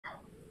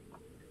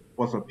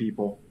What's up,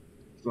 people?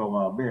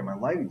 So, man, my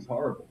lighting's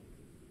horrible.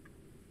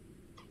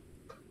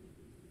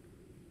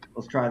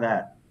 Let's try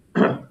that.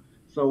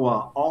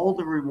 All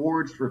the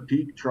rewards for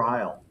peak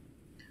trial.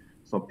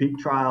 So, peak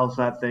trial is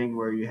that thing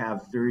where you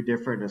have 3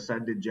 different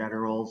ascended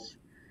generals,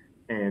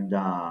 and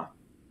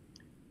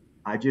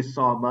I just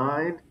saw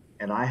mine,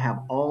 and I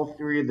have all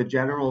 3 of the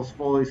generals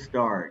fully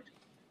starred.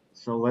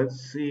 So let's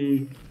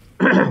see,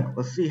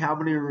 let's see how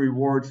many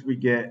rewards we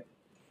get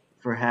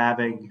for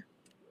having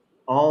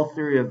all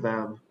 3 of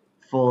them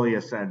fully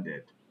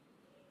ascended.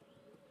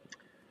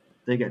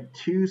 They got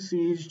 2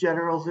 siege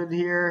generals in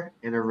here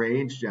and a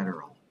range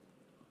general.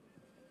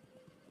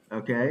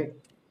 Okay,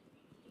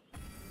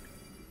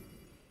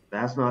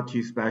 that's not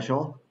too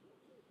special.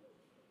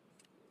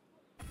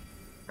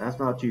 That's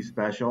not too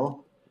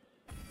special.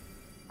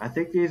 I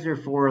think these are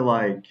for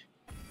like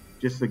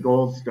just the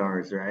gold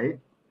stars, right?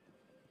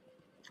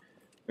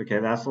 Okay,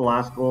 that's the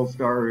last gold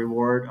star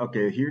reward.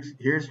 Okay,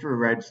 here's for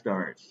red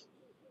stars.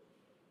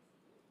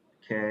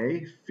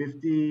 Okay,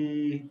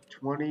 50,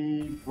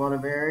 20 blood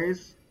of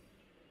Ares.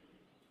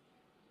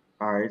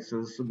 All right,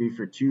 so this will be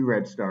for 2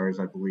 red stars,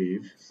 I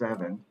believe.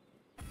 7.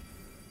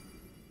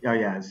 Oh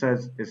yeah, it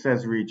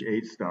says reach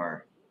 8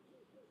 star.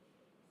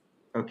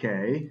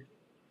 Okay,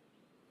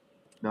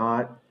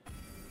 not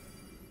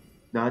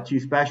too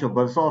special,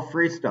 but it's all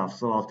free stuff,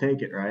 so I'll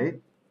take it, right?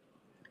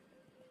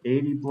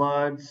 80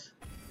 bloods.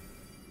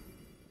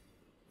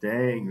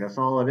 Dang, that's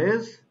all it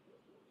is?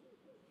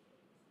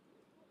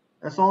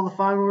 That's all the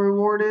final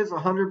reward is?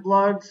 100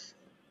 bloods?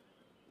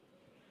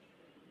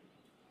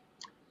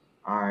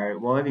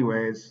 Alright, well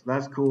anyways,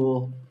 that's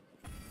cool.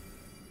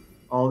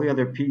 All the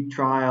other peak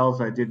trials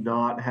I did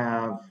not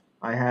have.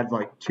 I had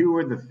like 2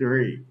 of the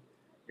 3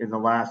 in the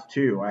last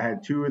 2. I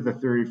had 2 of the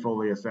 3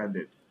 fully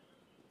ascended.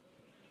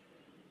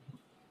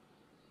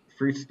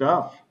 Free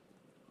stuff.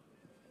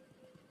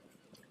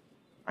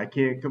 I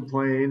can't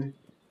complain.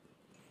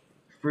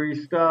 Free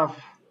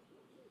stuff.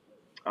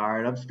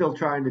 Alright, I'm still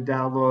trying to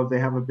download. They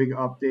have a big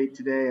update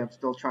today. I'm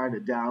still trying to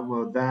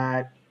download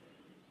that.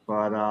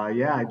 But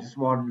yeah, I just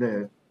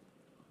wanted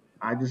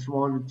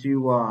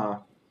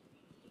to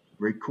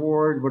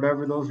record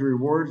whatever those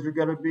rewards are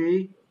gonna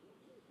be.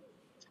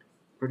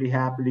 Pretty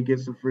happy to get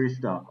some free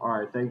stuff.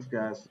 Alright, thanks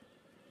guys.